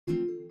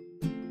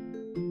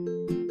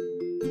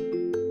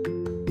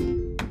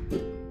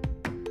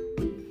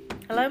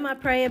Hello, my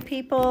praying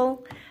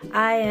people.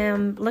 I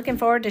am looking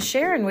forward to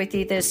sharing with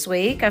you this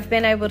week. I've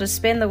been able to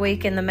spend the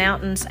week in the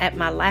mountains at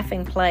my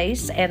laughing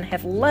place and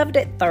have loved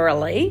it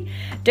thoroughly.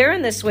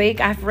 During this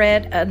week, I've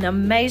read an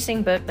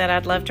amazing book that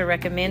I'd love to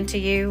recommend to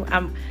you.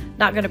 I'm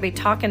not going to be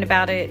talking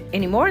about it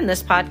anymore in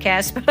this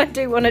podcast, but I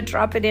do want to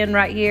drop it in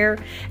right here,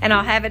 and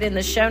I'll have it in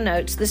the show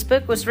notes. This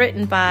book was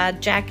written by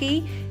Jackie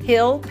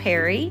Hill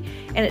Perry,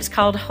 and it's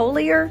called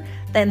Holier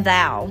Than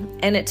Thou.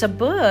 And it's a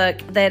book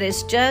that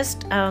is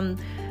just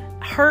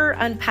her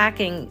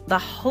unpacking the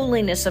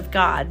holiness of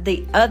God,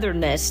 the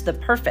otherness, the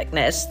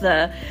perfectness,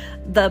 the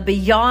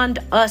beyond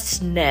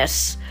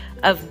usness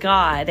of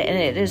God. And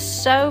it is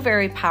so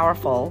very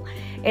powerful.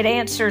 It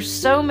answers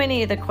so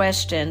many of the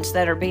questions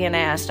that are being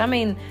asked. I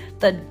mean,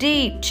 the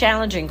deep,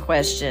 challenging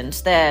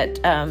questions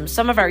that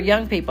some of our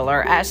young people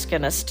are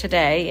asking us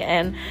today.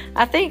 And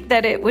I think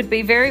that it would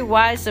be very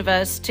wise of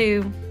us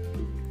to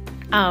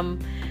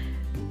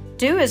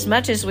do as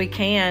much as we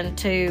can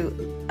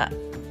to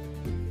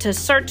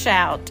search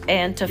out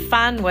and to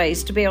find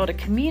ways to be able to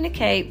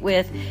communicate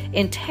with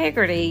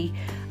integrity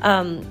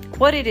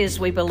what it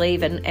is we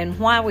believe and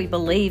why we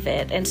believe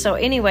it. And so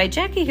anyway,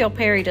 Jackie Hill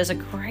Perry does a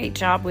great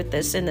job with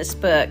this in this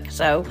book.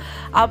 So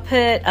I'll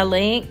put a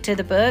link to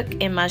the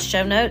book in my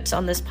show notes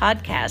on this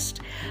podcast.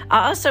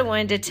 I also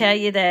wanted to tell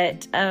you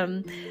that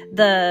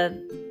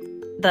the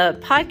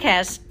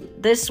podcast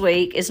this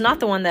week is not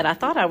the one that I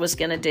thought I was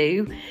going to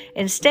do.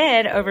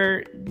 Instead,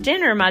 over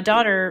dinner, my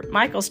daughter,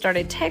 Michael,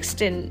 started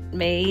texting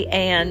me,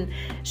 and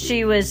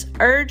she was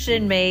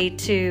urging me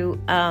to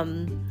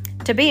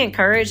be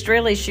encouraged.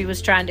 Really, she was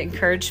trying to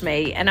encourage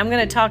me. And I'm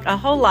going to talk a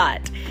whole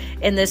lot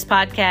in this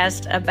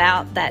podcast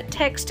about that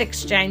text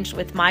exchange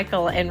with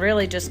Michael and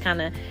really just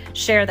kind of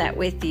share that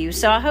with you.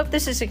 So I hope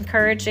this is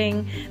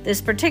encouraging.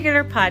 This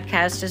particular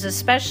podcast is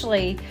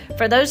especially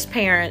for those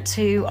parents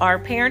who are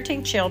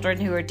parenting children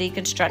who are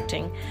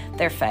deconstructing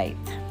their faith.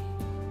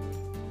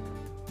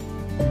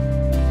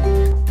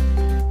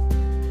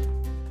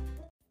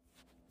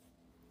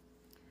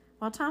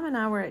 While Tom and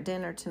I were at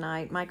dinner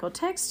tonight, Michael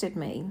texted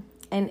me,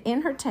 and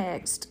in her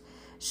text,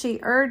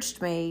 she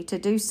urged me to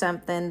do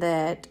something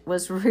that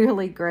was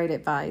really great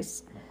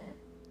advice.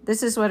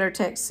 This is what her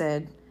text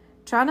said: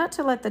 try not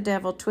to let the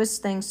devil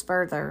twist things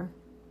further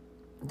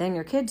than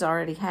your kids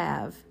already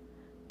have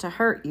to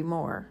hurt you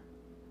more.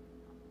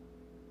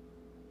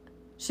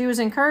 She was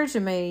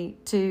encouraging me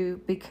to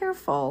be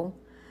careful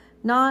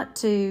not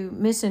to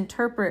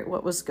misinterpret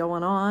what was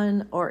going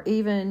on or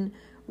even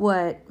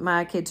what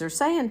my kids are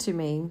saying to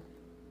me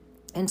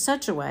in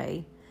such a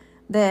way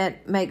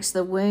that makes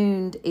the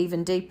wound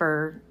even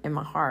deeper in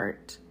my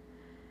heart.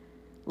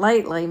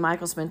 Lately,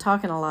 Michael's been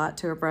talking a lot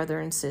to her brother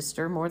and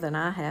sister, more than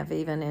I have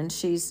even, and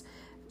she's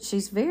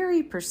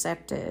very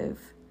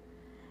perceptive.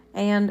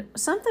 And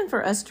something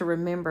for us to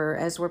remember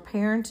as we're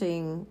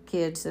parenting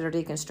kids that are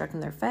deconstructing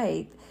their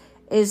faith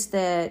is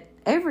that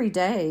every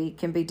day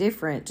can be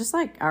different, just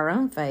like our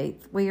own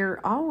faith. We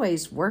are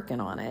always working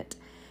on it.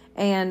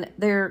 And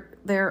they're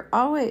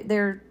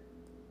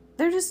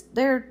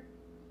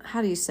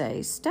how do you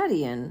say,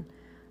 studying,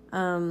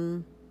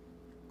 thinking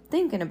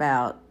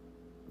about,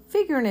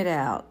 figuring it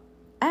out,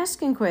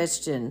 asking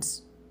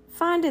questions,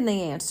 finding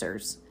the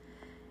answers.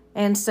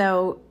 And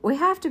so we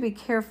have to be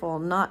careful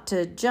not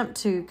to jump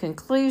to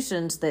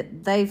conclusions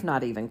that they've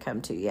not even come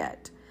to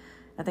yet.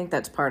 I think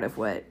that's part of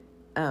what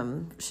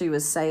she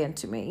was saying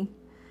to me.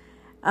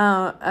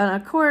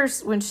 And of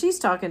course, when she's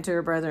talking to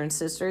her brother and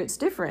sister, it's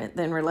different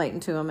than relating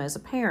to them as a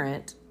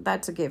parent.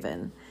 That's a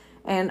given.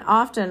 And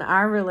often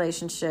our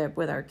relationship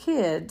with our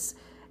kids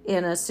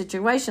in a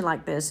situation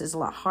like this is a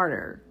lot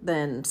harder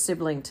than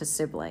sibling to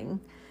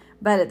sibling.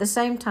 But at the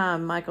same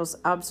time, Michael's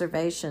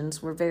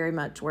observations were very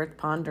much worth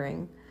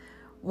pondering.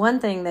 One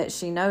thing that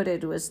she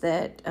noted was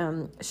that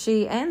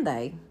she and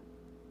they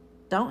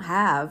don't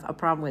have a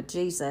problem with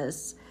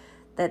Jesus,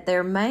 that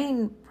their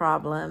main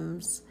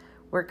problems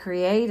were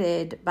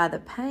created by the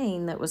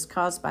pain that was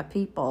caused by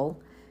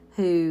people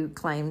who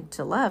claimed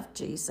to love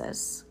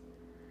Jesus.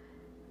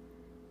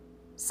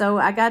 So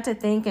I got to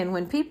thinking,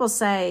 when people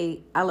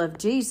say, I love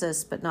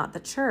Jesus, but not the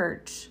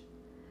church,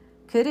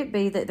 could it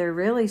be that they're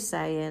really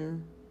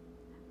saying,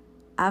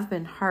 I've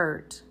been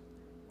hurt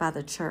by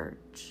the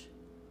church?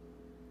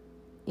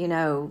 You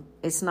know,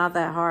 it's not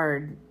that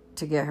hard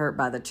to get hurt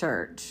by the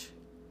church.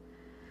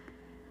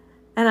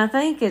 And I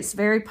think it's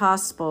very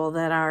possible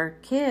that our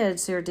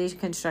kids who are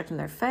deconstructing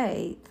their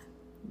faith,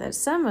 that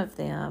some of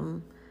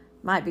them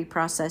might be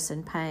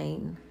processing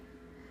pain.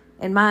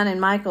 In mine and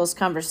Michael's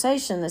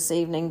conversation this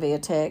evening via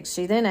text,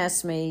 she then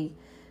asked me,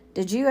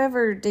 did you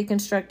ever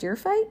deconstruct your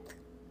faith?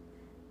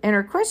 And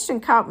her question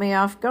caught me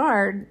off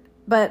guard,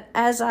 but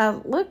as I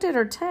looked at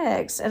her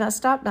text and I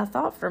stopped and I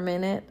thought for a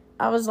minute,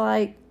 I was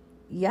like,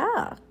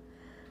 yeah,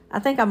 I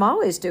think I'm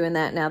always doing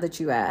that now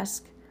that you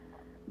ask.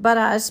 But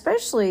I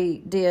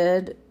especially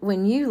did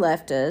when you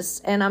left us,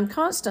 and I'm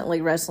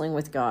constantly wrestling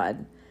with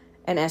God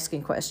and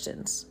asking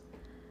questions.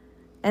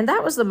 And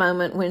that was the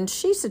moment when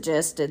she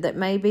suggested that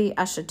maybe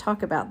I should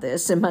talk about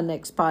this in my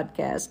next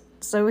podcast.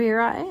 So here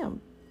I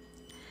am.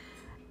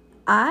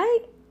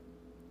 I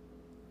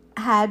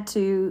had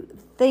to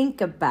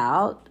think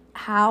about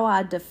how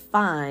I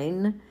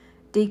define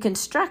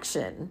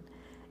deconstruction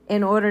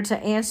in order to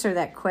answer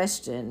that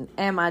question,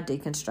 am I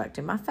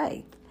deconstructing my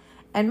faith?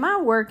 And my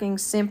working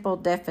simple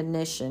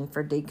definition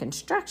for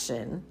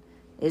deconstruction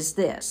is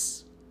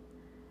this: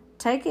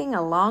 taking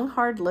a long,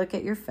 hard look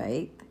at your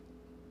faith,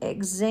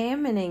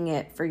 examining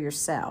it for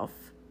yourself,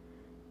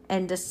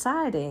 and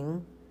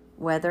deciding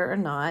whether or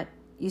not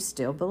you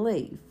still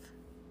believe.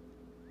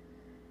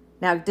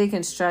 Now,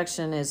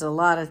 deconstruction is a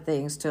lot of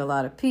things to a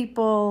lot of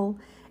people,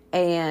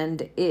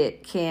 and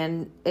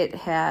it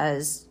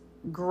has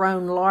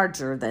grown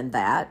larger than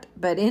that,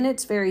 but in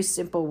its very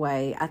simple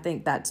way, I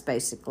think that's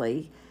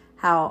basically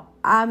how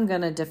I'm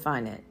going to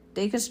define it.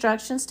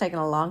 Deconstruction is taking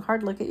a long,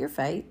 hard look at your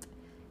faith,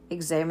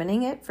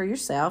 examining it for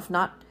yourself,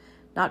 not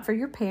for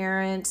your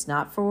parents,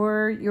 not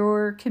for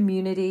your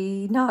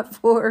community, not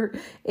for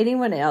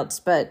anyone else,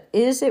 but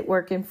is it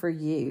working for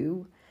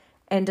you?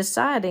 And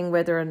deciding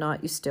whether or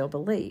not you still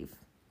believe.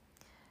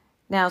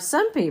 Now,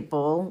 some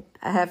people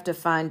have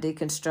defined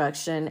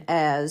deconstruction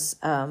as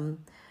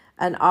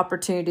an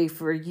opportunity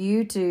for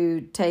you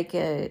to take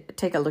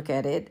a look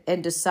at it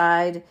and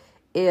decide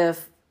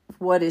if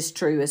what is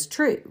true is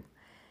true.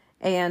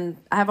 And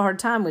I have a hard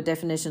time with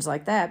definitions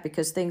like that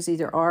because things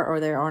either are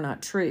or they are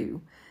not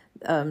true.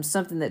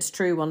 Something that's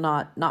true will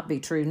not be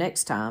true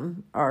next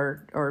time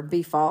or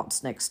be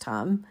false next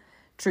time.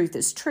 Truth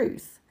is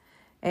truth.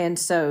 And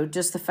so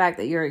just the fact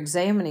that you're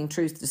examining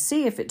truth to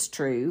see if it's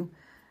true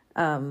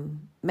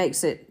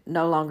makes it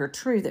no longer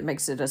true. That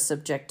makes it a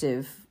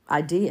subjective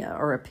idea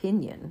or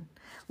opinion.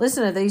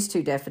 Listen to these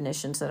two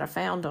definitions that I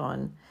found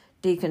on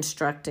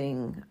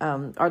deconstructing,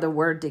 or the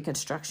word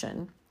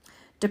deconstruction.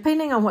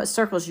 Depending on what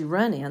circles you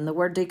run in, the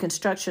word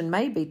deconstruction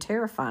may be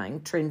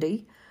terrifying,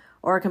 trendy,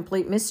 or a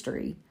complete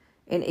mystery.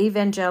 In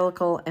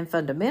evangelical and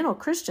fundamental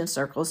Christian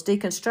circles,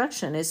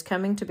 deconstruction is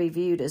coming to be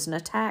viewed as an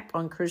attack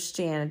on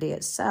Christianity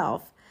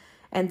itself,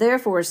 and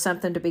therefore is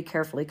something to be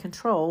carefully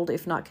controlled,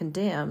 if not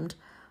condemned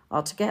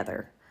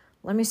altogether.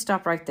 Let me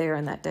stop right there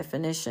in that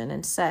definition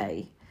and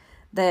say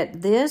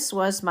that this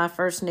was my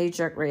first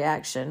knee-jerk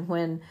reaction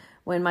when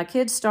my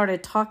kids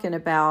started talking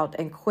about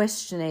and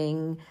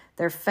questioning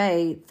their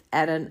faith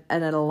at an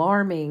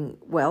alarming,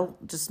 well,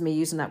 just me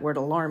using that word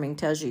alarming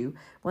tells you,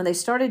 when they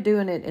started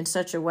doing it in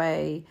such a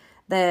way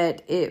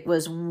that it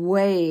was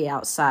way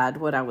outside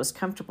what I was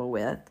comfortable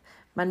with,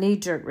 my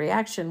knee-jerk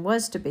reaction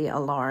was to be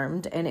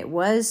alarmed, and it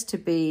was to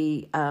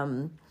view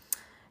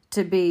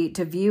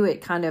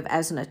it kind of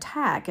as an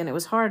attack. And it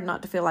was hard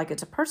not to feel like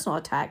it's a personal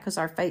attack because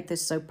our faith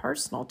is so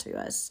personal to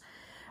us.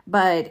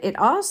 But it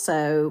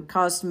also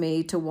caused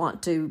me to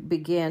want to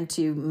begin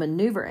to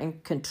maneuver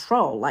and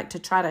control, like to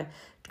try to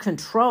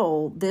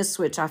control this,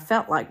 which I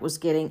felt like was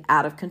getting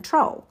out of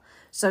control.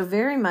 So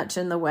very much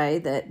in the way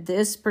that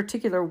this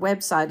particular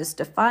website is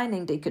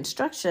defining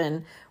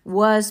deconstruction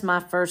was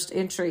my first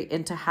entry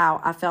into how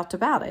I felt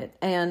about it.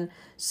 And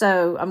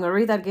so I'm going to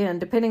read that again.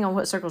 Depending on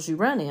what circles you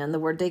run in, the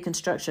word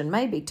deconstruction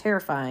may be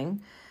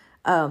terrifying.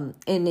 In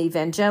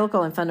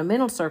evangelical and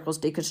fundamental circles,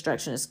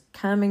 deconstruction is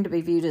coming to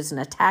be viewed as an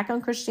attack on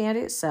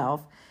Christianity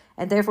itself,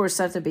 and therefore is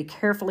something to be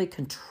carefully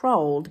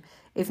controlled,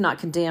 if not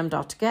condemned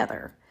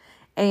altogether.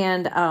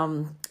 And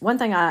one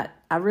thing I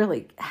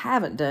really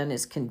haven't done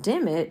is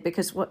condemn it,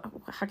 because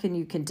how can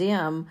you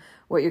condemn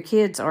what your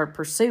kids are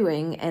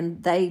pursuing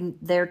and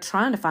they're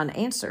trying to find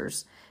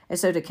answers? And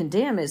so to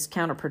condemn is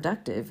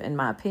counterproductive, in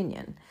my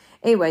opinion.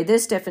 Anyway,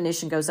 this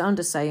definition goes on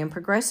to say, in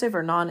progressive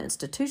or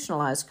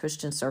non-institutionalized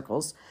Christian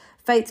circles,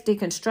 faith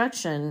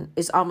deconstruction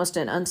is almost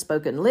an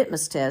unspoken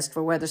litmus test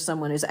for whether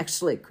someone is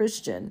actually a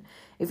Christian.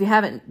 If you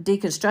haven't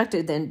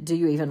deconstructed, then do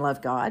you even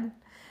love God?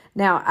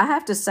 Now, I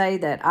have to say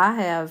that I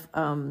have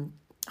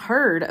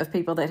heard of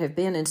people that have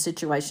been in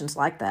situations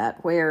like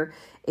that, where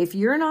if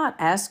you're not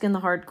asking the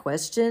hard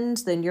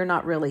questions, then you're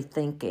not really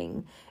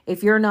thinking.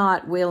 If you're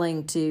not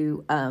willing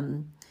to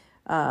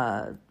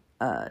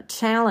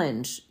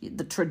challenge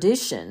the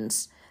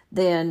traditions,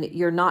 then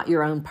you're not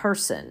your own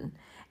person.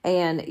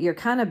 And you're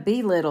kind of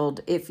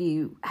belittled if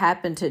you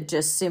happen to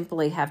just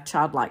simply have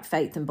childlike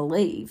faith and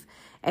believe.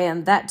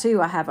 And that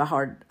too, I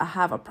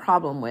have a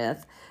problem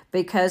with.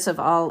 Because of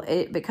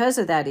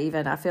that,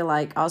 even I feel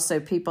like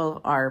also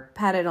people are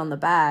patted on the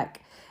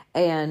back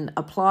and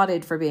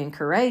applauded for being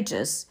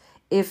courageous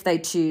if they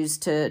choose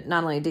to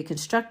not only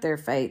deconstruct their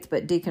faith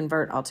but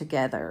deconvert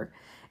altogether.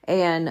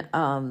 And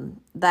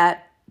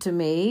that to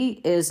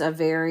me is a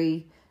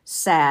very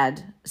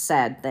sad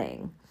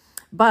thing.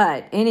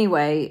 But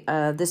anyway,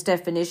 this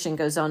definition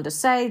goes on to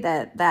say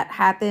that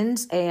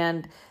happens,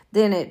 and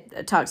then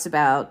it talks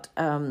about,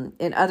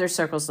 in other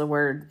circles, the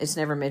word, it's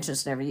never mentioned,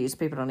 it's never used.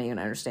 People don't even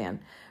understand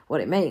what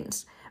it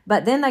means.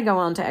 But then they go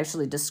on to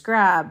actually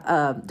define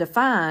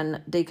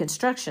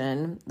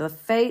deconstruction, the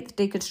faith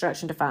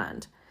deconstruction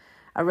defined.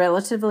 A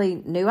relatively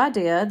new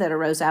idea that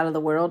arose out of the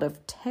world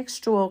of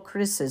textual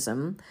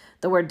criticism,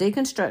 the word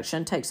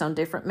deconstruction takes on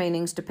different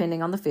meanings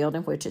depending on the field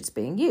in which it's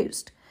being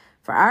used.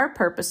 For our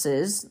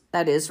purposes,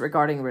 that is,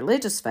 regarding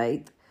religious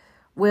faith,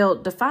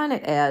 will define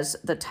it as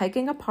the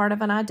taking apart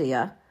of an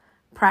idea,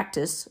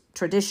 practice,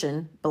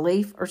 tradition,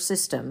 belief, or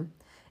system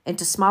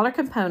into smaller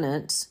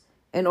components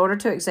in order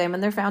to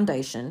examine their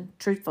foundation,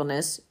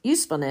 truthfulness,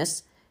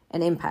 usefulness,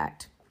 and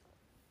impact.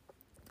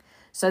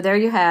 So there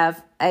you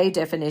have a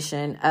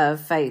definition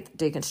of faith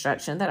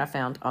deconstruction that I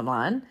found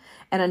online.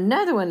 And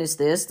another one is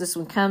this. This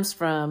one comes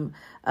from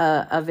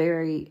a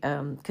very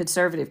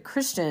conservative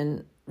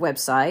Christian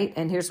website.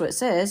 And here's what it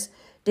says.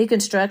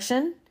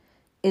 Deconstruction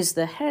is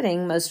the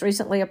heading most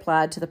recently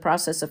applied to the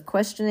process of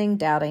questioning,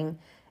 doubting,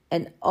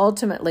 and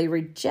ultimately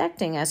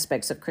rejecting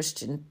aspects of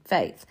Christian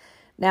faith.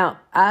 Now,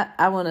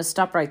 I want to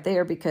stop right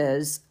there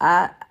because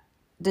I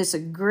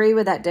disagree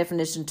with that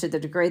definition to the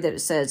degree that it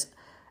says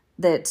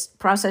that's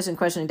processing,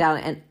 questioning,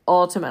 doubting, and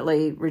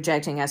ultimately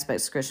rejecting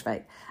aspects of Christian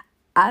faith.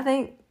 I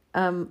think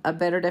a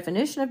better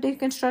definition of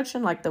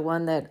deconstruction, like the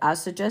one that I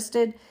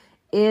suggested,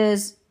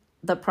 is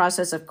the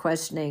process of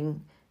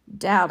questioning,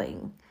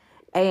 doubting.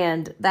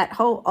 And that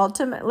whole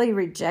ultimately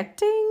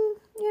rejecting,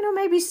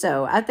 maybe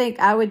so. I think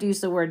I would use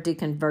the word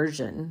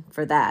deconversion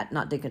for that,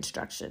 not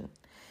deconstruction.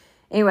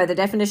 Anyway, the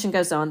definition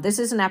goes on. This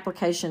is an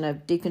application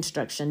of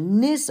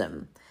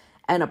deconstructionism,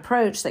 an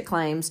approach that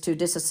claims to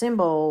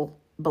disassemble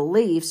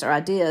beliefs or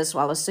ideas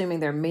while assuming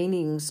their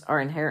meanings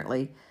are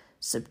inherently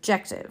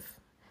subjective.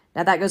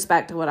 Now, that goes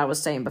back to what I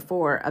was saying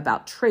before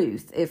about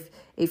truth.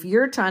 If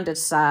you're trying to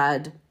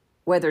decide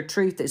whether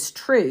truth is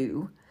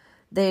true,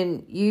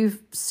 then you've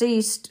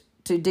ceased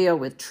to deal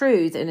with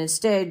truth, and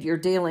instead you're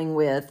dealing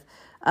with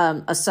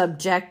a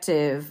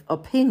subjective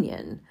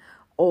opinion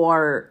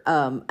or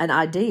an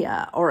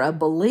idea or a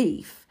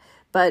belief.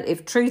 But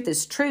if truth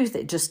is truth,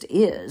 it just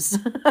is,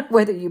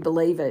 whether you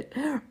believe it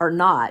or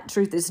not.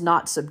 Truth is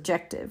not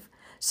subjective.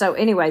 So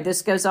anyway,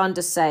 this goes on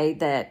to say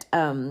that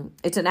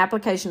it's an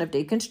application of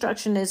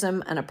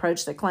deconstructionism, an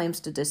approach that claims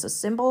to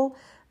disassemble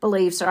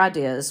beliefs or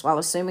ideas while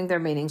assuming their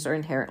meanings are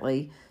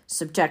inherently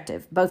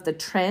subjective. Both the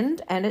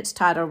trend and its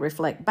title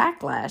reflect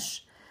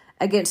backlash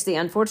against the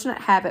unfortunate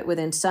habit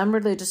within some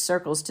religious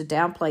circles to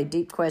downplay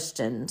deep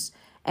questions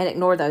and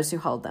ignore those who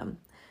hold them.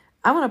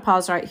 I want to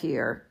pause right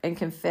here and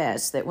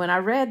confess that when I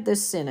read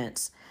this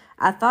sentence,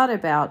 I thought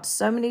about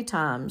so many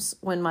times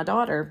when my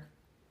daughter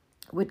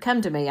would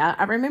come to me.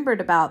 I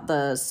remembered about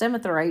the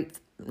 7th or 8th,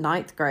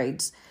 9th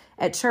grades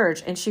at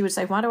church, and she would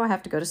say, "Why do I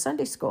have to go to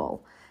Sunday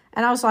school?"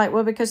 And I was like,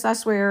 well, because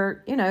that's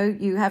where,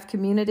 you have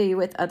community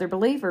with other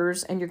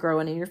believers and you're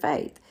growing in your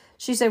faith.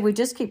 She said, we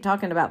just keep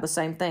talking about the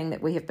same thing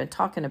that we have been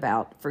talking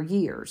about for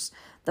years.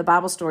 The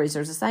Bible stories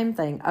are the same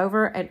thing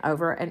over and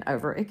over and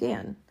over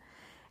again.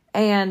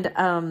 And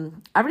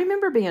I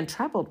remember being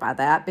troubled by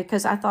that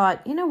because I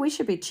thought, we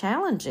should be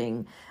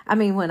challenging. I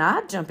mean, when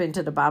I jump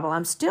into the Bible,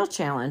 I'm still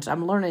challenged.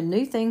 I'm learning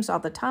new things all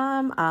the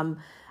time.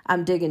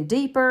 I'm digging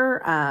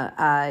deeper.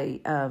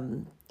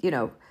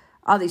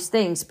 All these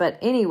things. But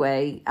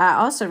anyway, I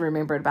also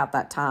remembered about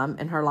that time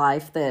in her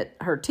life that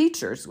her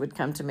teachers would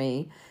come to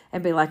me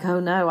and be like, oh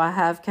no, I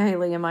have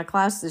Kaylee in my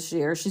class this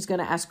year. She's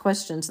going to ask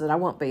questions that I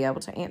won't be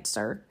able to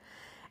answer.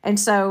 And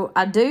so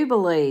I do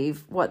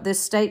believe what this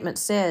statement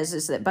says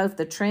is that both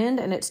the trend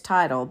and its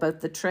title,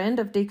 both the trend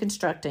of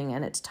deconstructing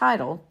and its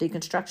title,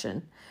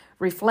 deconstruction,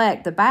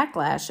 reflect the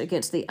backlash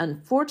against the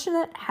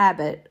unfortunate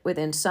habit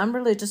within some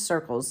religious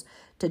circles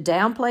to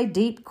downplay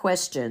deep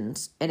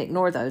questions and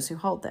ignore those who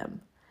hold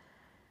them.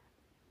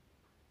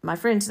 My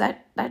friends,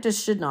 that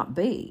just should not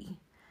be.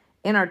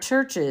 In our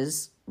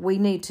churches, we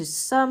need to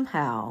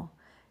somehow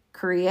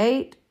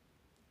create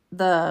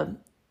the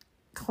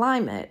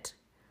climate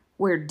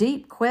where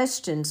deep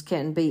questions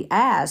can be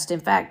asked,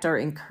 in fact, are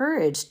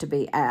encouraged to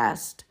be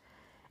asked,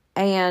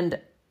 and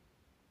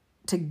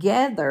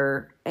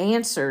together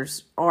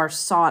answers are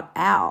sought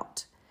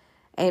out.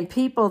 And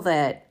people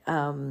that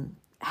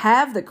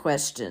have the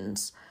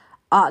questions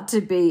ought to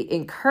be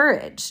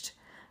encouraged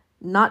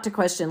not to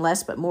question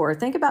less but more.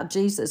 Think about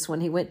Jesus when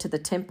he went to the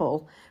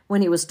temple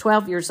when he was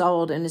 12 years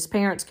old and his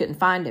parents couldn't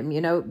find him.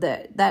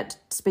 That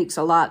speaks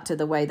a lot to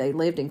the way they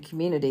lived in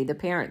community. The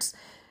parents,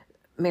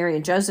 Mary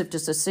and Joseph,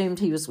 just assumed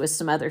he was with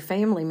some other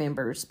family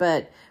members.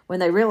 But when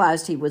they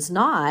realized he was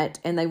not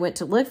and they went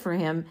to look for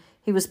him,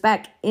 he was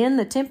back in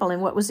the temple.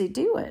 And what was he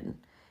doing?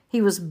 He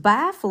was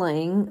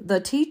baffling the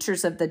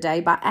teachers of the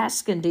day by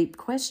asking deep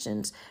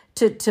questions,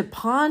 to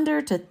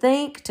ponder, to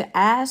think, to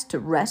ask, to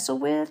wrestle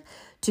with.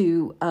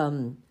 To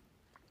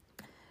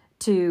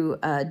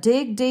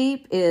dig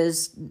deep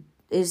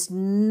is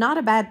not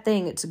a bad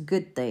thing. It's a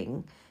good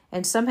thing.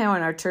 And somehow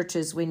in our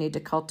churches, we need to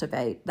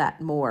cultivate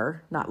that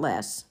more, not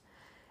less.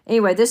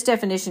 Anyway, this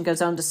definition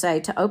goes on to say,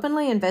 to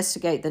openly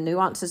investigate the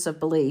nuances of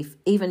belief,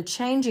 even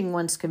changing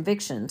one's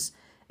convictions,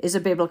 is a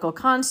biblical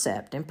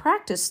concept. In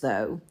practice,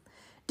 though,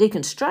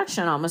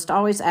 deconstruction almost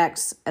always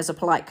acts as a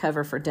polite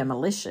cover for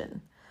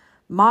demolition.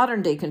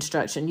 Modern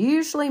deconstruction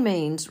usually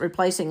means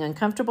replacing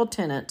uncomfortable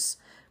tenets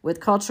with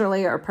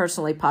culturally or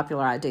personally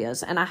popular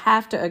ideas. And I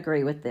have to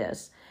agree with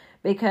this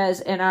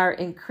because in our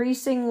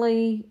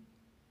increasingly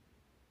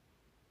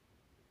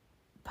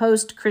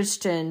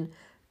post-Christian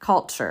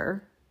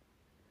culture,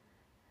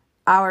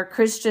 our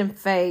Christian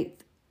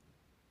faith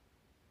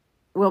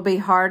will be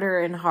harder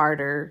and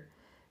harder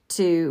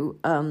to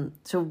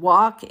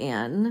walk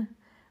in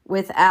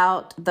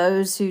without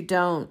those who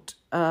don't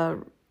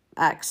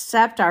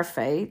accept our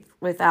faith,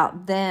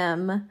 without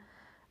them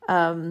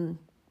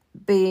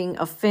being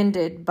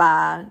offended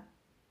by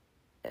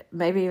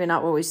maybe even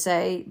not what we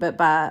say, but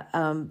by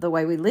the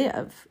way we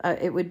live.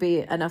 It would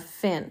be an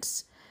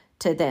offense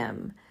to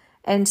them.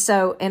 And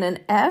so in an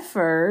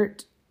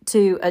effort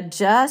to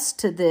adjust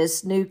to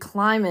this new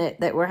climate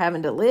that we're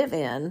having to live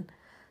in,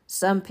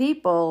 some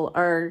people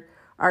are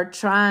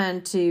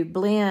trying to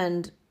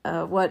blend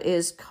what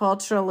is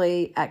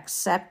culturally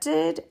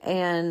accepted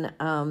and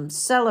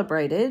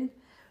celebrated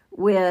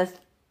with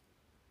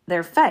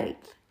their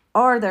faith,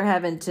 or they're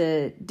having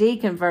to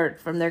deconvert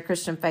from their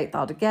Christian faith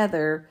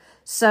altogether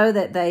so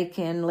that they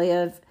can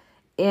live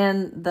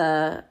in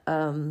the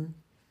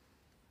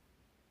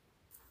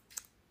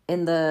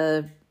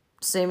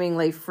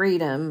seemingly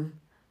freedom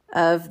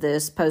of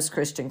this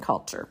post-Christian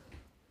culture.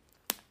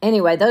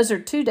 Anyway, those are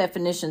two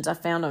definitions I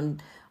found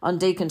on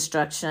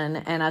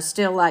deconstruction, and I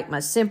still like my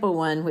simple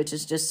one, which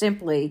is just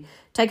simply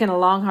taking a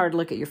long, hard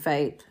look at your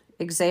faith,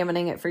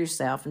 examining it for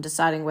yourself, and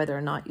deciding whether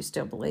or not you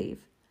still believe.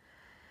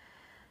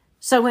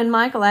 So when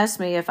Michael asked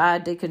me if I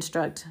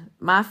deconstruct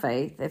my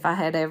faith, if I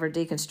had ever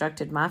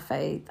deconstructed my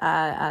faith,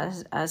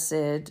 I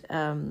said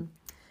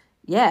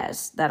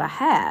yes, that I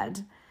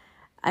had.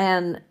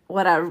 And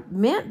what I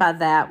meant by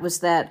that was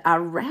that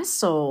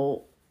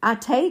I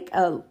take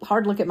a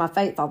hard look at my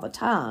faith all the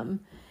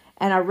time,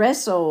 and I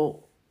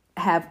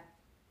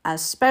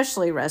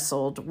especially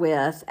wrestled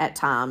with, at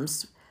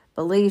times,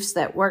 beliefs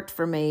that worked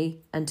for me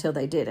until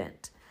they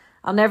didn't.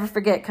 I'll never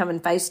forget coming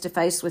face to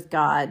face with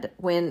God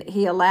when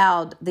He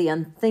allowed the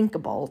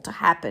unthinkable to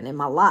happen in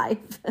my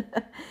life.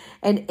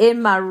 And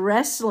in my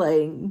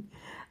wrestling,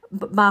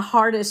 my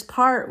hardest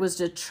part was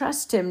to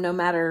trust Him no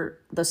matter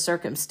the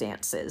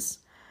circumstances.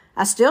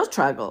 I still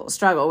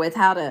struggle with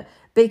how to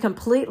be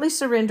completely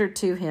surrendered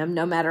to Him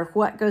no matter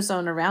what goes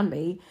on around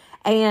me,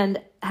 and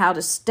how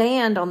to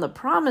stand on the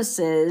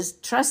promises,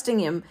 trusting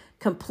Him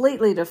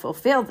completely to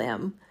fulfill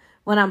them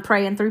when I'm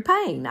praying through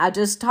pain. I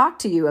just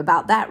talked to you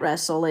about that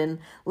wrestle in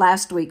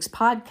last week's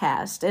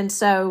podcast. And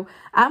so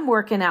I'm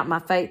working out my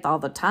faith all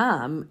the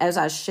time as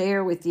I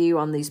share with you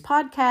on these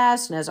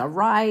podcasts, and as I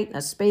write and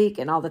I speak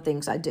and all the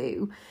things I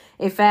do.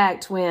 In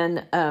fact,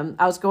 when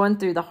I was going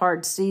through the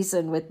hard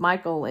season with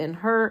Michael in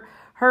her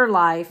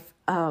life,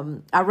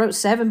 I wrote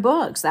 7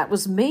 books. That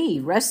was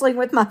me wrestling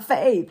with my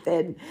faith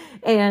and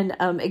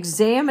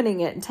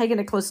examining it and taking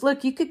a close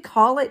look. You could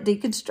call it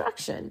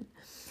deconstruction.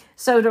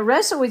 So to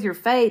wrestle with your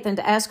faith and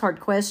to ask hard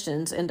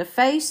questions and to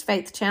face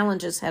faith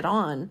challenges head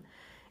on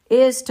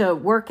is to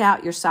work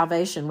out your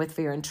salvation with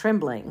fear and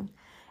trembling.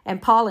 And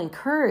Paul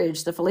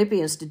encouraged the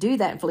Philippians to do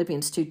that in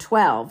Philippians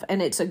 2:12,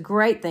 and it's a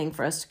great thing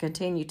for us to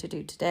continue to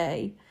do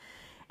today.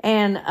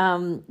 And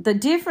the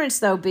difference,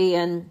 though,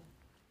 being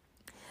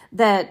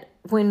that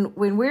when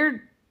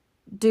we're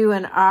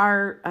doing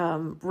our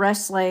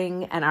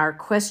wrestling and our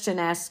question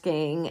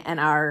asking and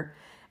our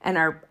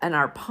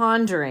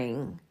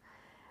pondering,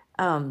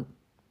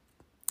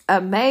 a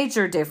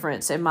major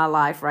difference in my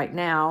life right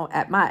now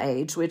at my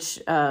age, which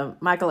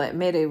Michael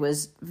admitted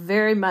was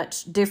very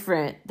much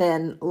different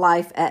than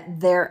life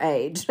at their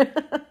age,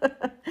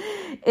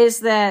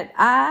 is that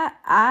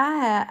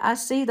I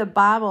see the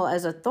Bible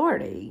as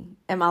authority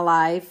in my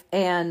life,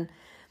 and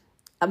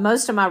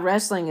most of my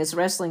wrestling is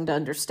wrestling to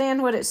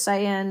understand what it's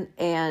saying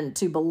and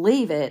to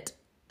believe it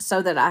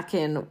so that I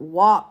can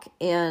walk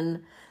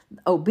in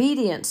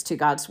obedience to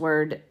God's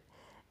word.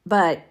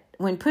 But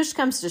when push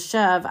comes to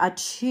shove, I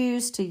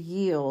choose to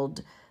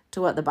yield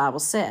to what the Bible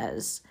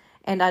says,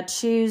 and I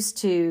choose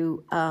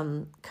to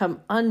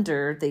come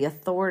under the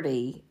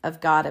authority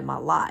of God in my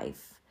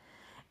life.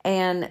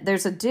 And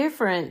there's a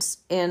difference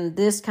in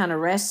this kind of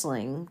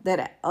wrestling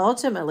that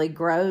ultimately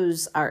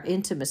grows our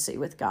intimacy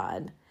with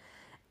God,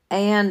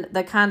 and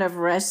the kind of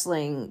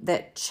wrestling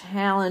that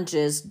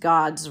challenges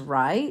God's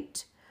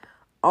right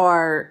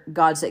or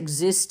God's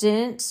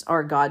existence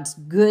or God's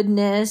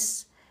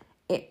goodness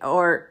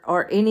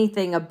or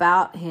anything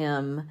about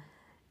Him,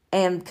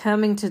 and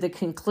coming to the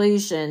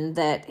conclusion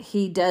that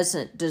He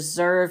doesn't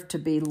deserve to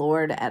be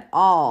Lord at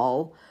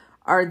all,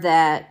 or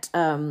that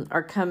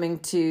are coming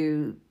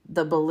to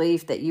the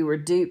belief that you were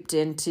duped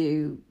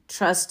into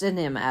trusting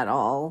Him at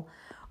all,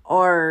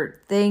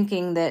 or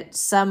thinking that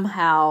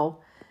somehow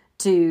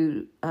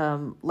to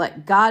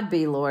let God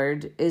be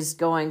Lord is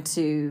going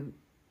to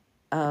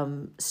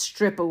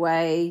strip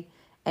away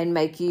and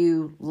make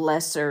you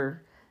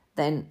lesser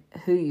than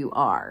who you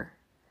are.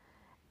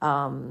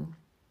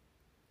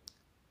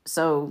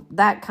 So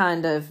that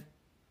kind of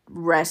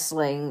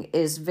wrestling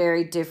is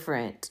very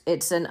different.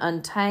 It's an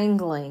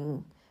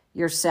untangling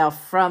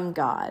yourself from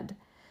God.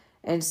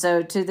 And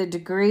so to the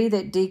degree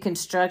that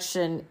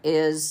deconstruction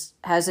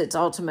has its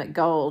ultimate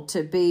goal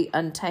to be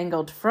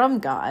untangled from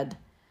God,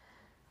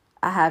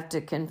 I have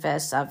to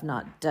confess I've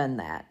not done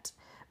that.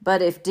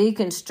 But if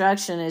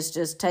deconstruction is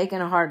just taking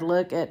a hard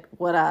look at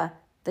what I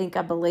think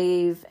I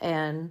believe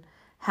and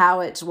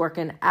how it's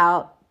working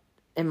out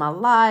in my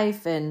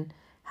life, and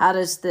how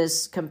does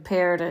this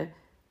compare to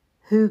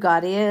who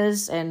God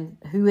is and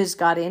who is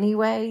God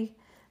anyway,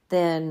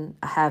 then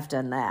I have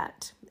done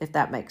that, if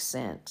that makes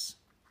sense.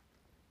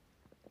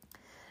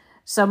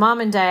 So Mom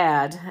and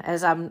Dad,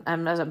 as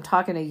I'm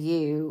talking to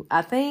you,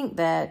 I think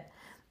that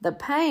the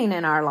pain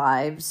in our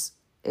lives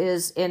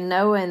is in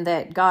knowing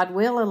that God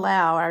will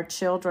allow our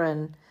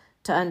children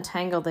to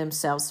untangle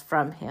themselves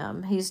from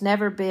Him. He's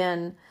never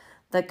been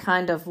the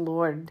kind of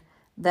Lord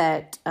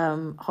that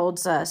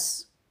holds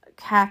us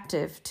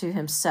captive to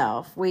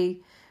Himself.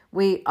 We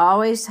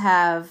always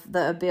have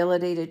the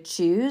ability to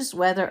choose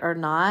whether or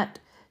not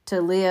to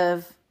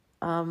live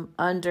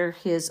under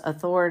His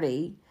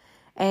authority.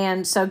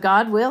 And so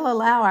God will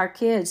allow our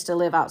kids to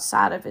live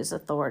outside of His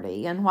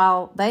authority. And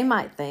while they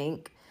might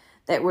think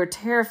that we're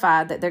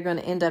terrified that they're going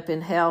to end up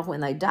in hell when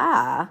they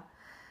die,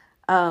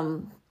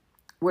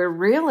 we're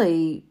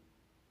really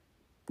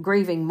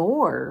grieving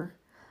more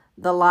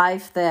the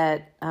life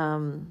that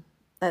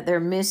they're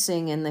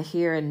missing in the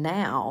here and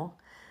now,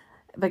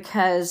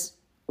 because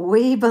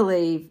we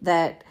believe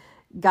that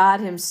God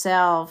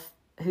Himself,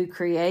 who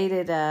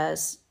created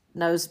us,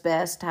 knows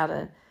best how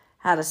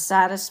to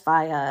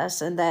satisfy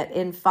us, and that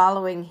in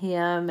following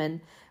Him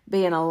and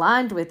being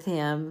aligned with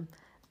Him,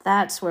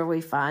 that's where we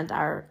find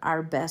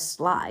our best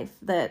life.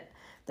 That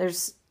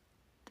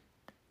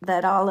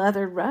all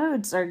other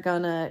roads are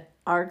gonna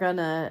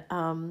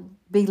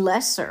be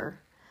lesser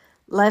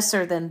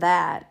than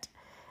that.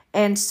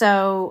 And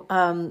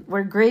so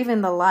we're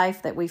grieving the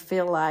life that we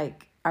feel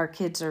like our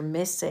kids are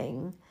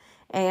missing.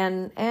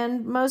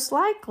 And most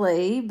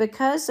likely,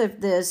 because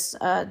of this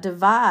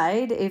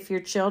divide, if your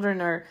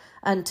children are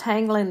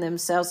untangling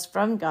themselves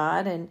from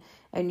God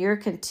and you're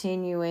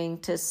continuing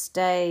to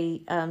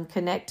stay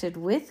connected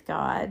with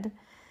God,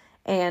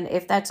 and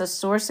if that's a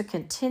source of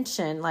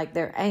contention, like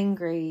they're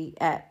angry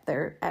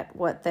at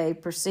what they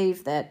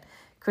perceive that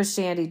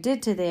Christianity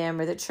did to them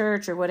or the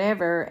church or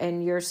whatever,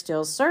 and you're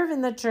still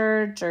serving the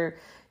church or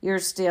you're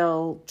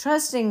still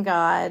trusting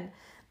God,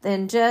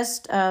 then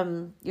just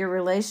your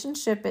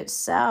relationship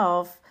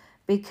itself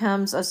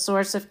becomes a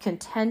source of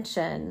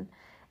contention,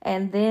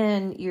 and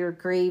then you're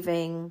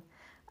grieving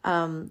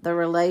the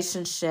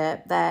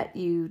relationship that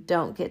you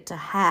don't get to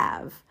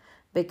have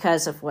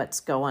because of what's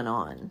going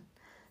on.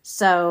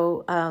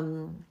 So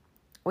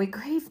we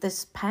grieve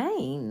this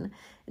pain,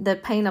 the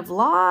pain of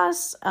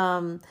loss,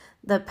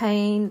 the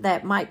pain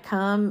that might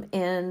come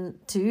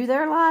into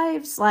their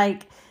lives.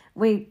 Like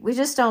we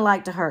just don't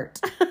like to hurt.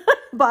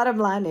 Bottom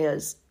line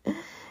is.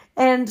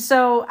 And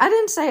so I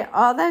didn't say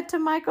all that to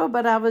Michael,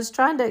 but I was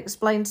trying to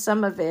explain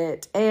some of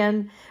it.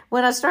 And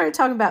when I started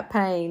talking about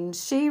pain,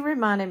 she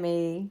reminded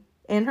me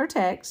in her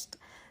text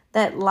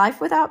that life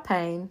without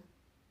pain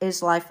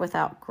is life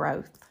without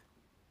growth.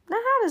 Now,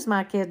 how does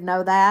my kid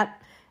know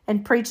that?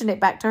 And preaching it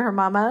back to her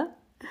mama.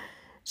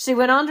 She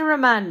went on to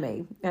remind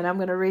me, and I'm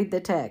going to read the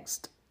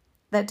text,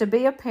 that to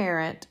be a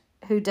parent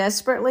who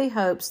desperately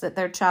hopes that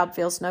their child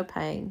feels no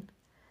pain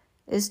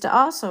is to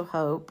also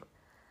hope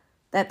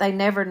that they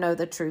never know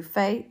the true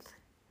faith,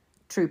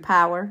 true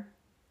power,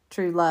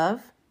 true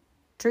love,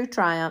 true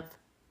triumph,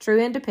 true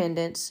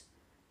independence,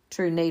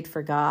 true need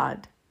for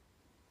God.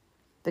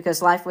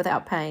 Because life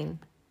without pain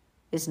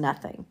is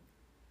nothing.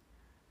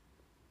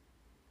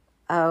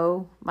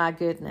 Oh my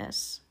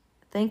goodness.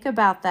 Think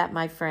about that,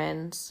 my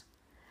friends.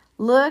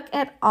 Look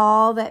at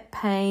all that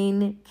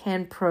pain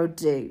can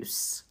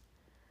produce.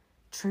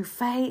 True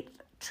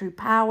faith, true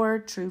power,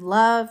 true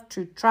love,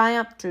 true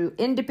triumph, true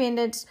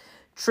independence,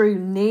 true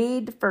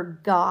need for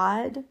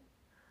God.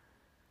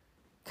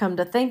 Come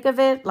to think of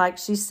it, like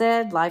she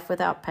said, life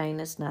without pain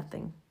is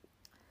nothing.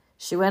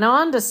 She went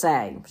on to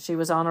say, she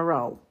was on a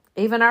roll.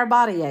 Even our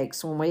body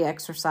aches when we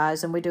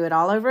exercise, and we do it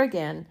all over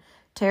again,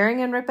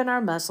 tearing and ripping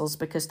our muscles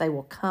because they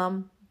will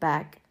come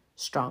back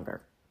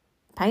stronger.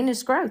 Pain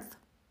is growth.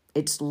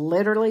 It's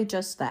literally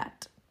just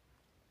that.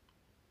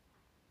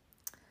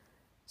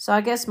 So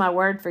I guess my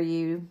word for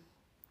you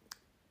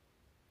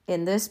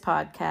in this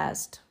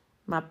podcast,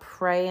 my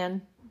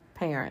praying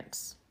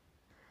parents,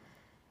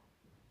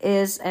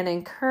 is an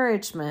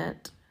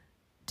encouragement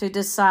to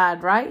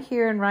decide right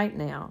here and right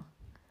now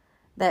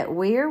that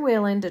we are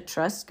willing to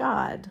trust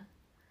God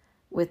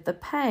with the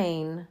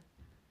pain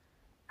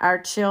our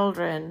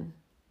children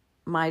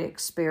might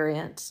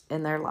experience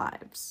in their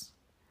lives.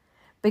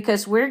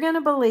 Because we're going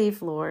to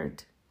believe,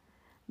 Lord,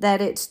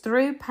 that it's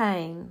through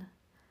pain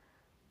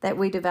that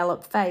we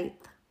develop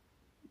faith,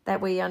 that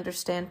we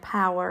understand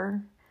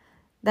power,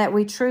 that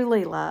we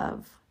truly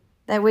love,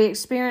 that we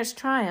experience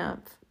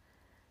triumph,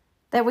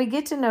 that we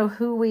get to know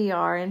who we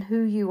are and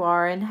who you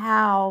are and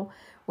how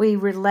we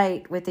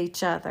relate with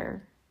each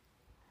other.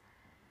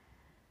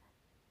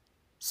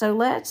 So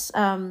let's,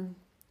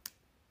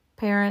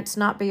 parents,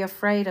 not be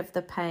afraid of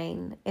the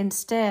pain.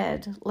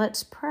 Instead,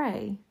 let's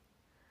pray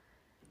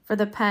for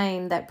the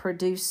pain that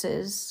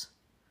produces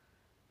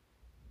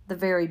the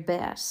very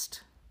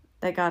best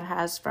that God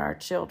has for our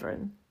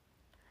children.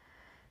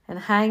 And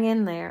hang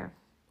in there.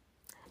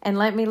 And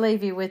let me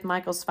leave you with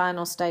Michael's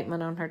final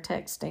statement on her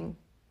texting.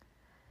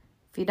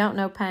 If you don't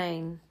know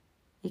pain,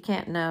 you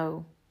can't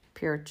know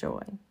pure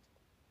joy.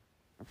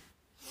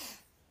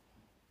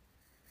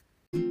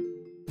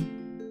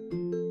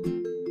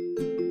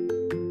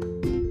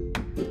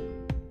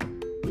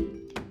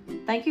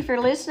 Thank you for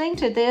listening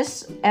to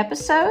this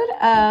episode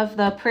of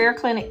the Prayer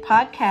Clinic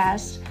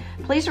podcast.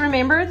 Please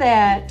remember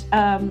that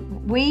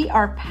we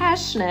are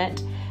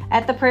passionate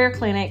at the Prayer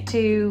Clinic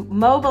to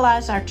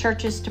mobilize our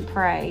churches to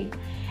pray.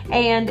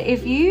 And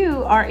if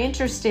you are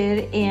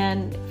interested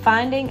in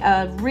finding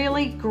a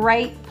really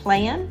great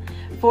plan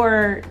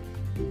for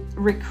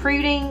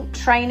recruiting,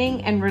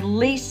 training, and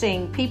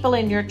releasing people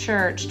in your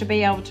church to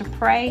be able to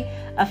pray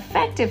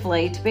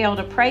effectively, to be able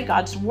to pray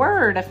God's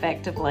Word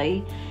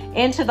effectively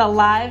into the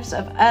lives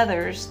of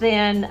others,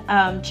 then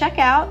check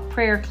out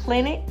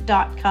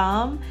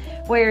prayerclinic.com,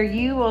 where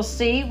you will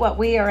see what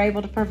we are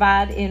able to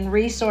provide in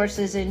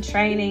resources and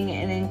training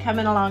and in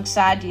coming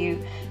alongside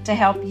you to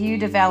help you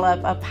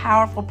develop a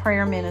powerful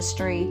prayer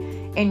ministry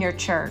in your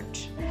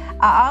church.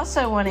 I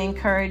also want to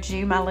encourage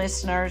you, my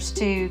listeners,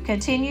 to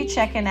continue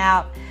checking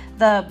out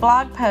the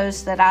blog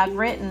posts that I've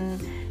written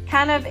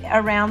kind of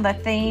around the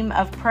theme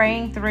of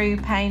praying through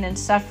pain and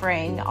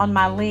suffering on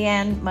my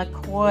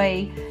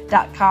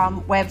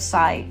LeanneMcCoy.com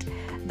website.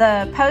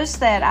 The post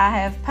that I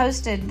have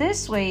posted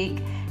this week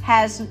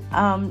has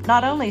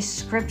not only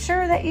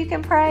scripture that you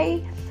can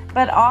pray,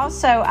 but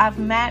also I've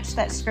matched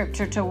that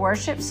scripture to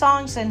worship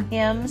songs and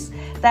hymns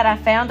that I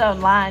found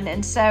online.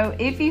 And so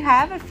if you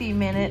have a few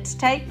minutes,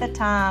 take the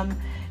time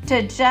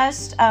to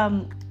just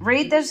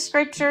read those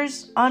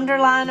scriptures,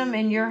 underline them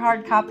in your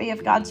hard copy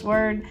of God's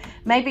Word,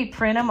 maybe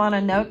print them on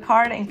a note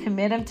card and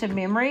commit them to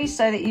memory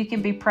so that you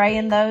can be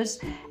praying those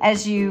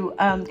as you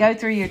go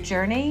through your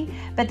journey.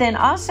 But then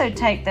also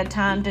take the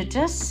time to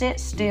just sit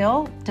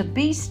still, to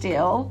be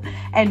still,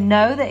 and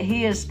know that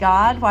He is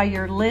God while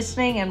you're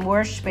listening and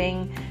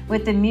worshiping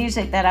with the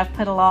music that I've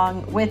put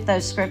along with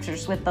those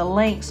scriptures, with the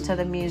links to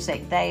the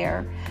music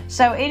there.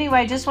 So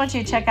anyway, just want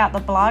you to check out the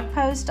blog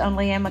post on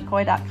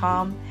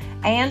LeanneMcCoy.com,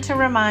 and to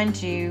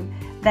remind you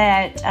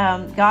that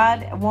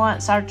God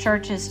wants our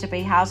churches to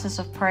be houses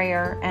of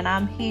prayer, and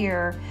I'm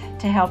here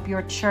to help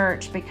your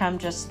church become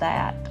just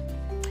that.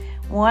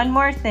 One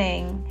more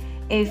thing,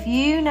 if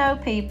you know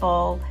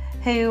people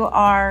who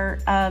are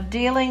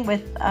dealing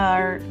with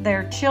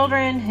their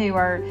children who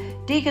are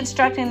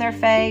deconstructing their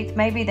faith,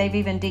 maybe they've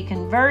even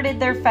deconverted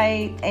their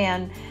faith,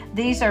 and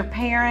these are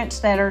parents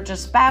that are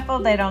just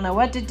baffled, they don't know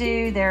what to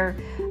do, they're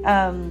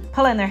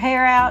pulling their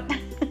hair out,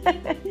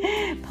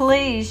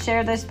 please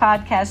share this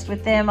podcast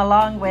with them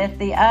along with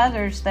the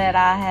others that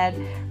I had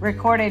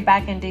recorded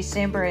back in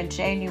December and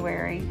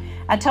January.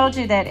 I told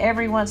you that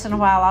every once in a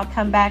while I'll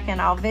come back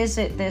and I'll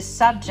visit this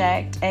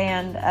subject,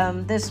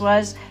 and this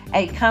was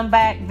a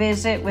comeback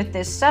visit with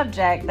this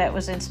subject that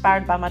was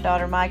inspired by my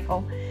daughter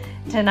Michael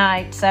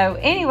tonight. So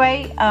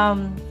anyway,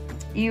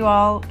 you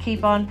all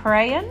keep on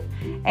praying,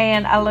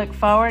 and I look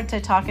forward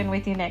to talking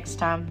with you next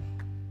time.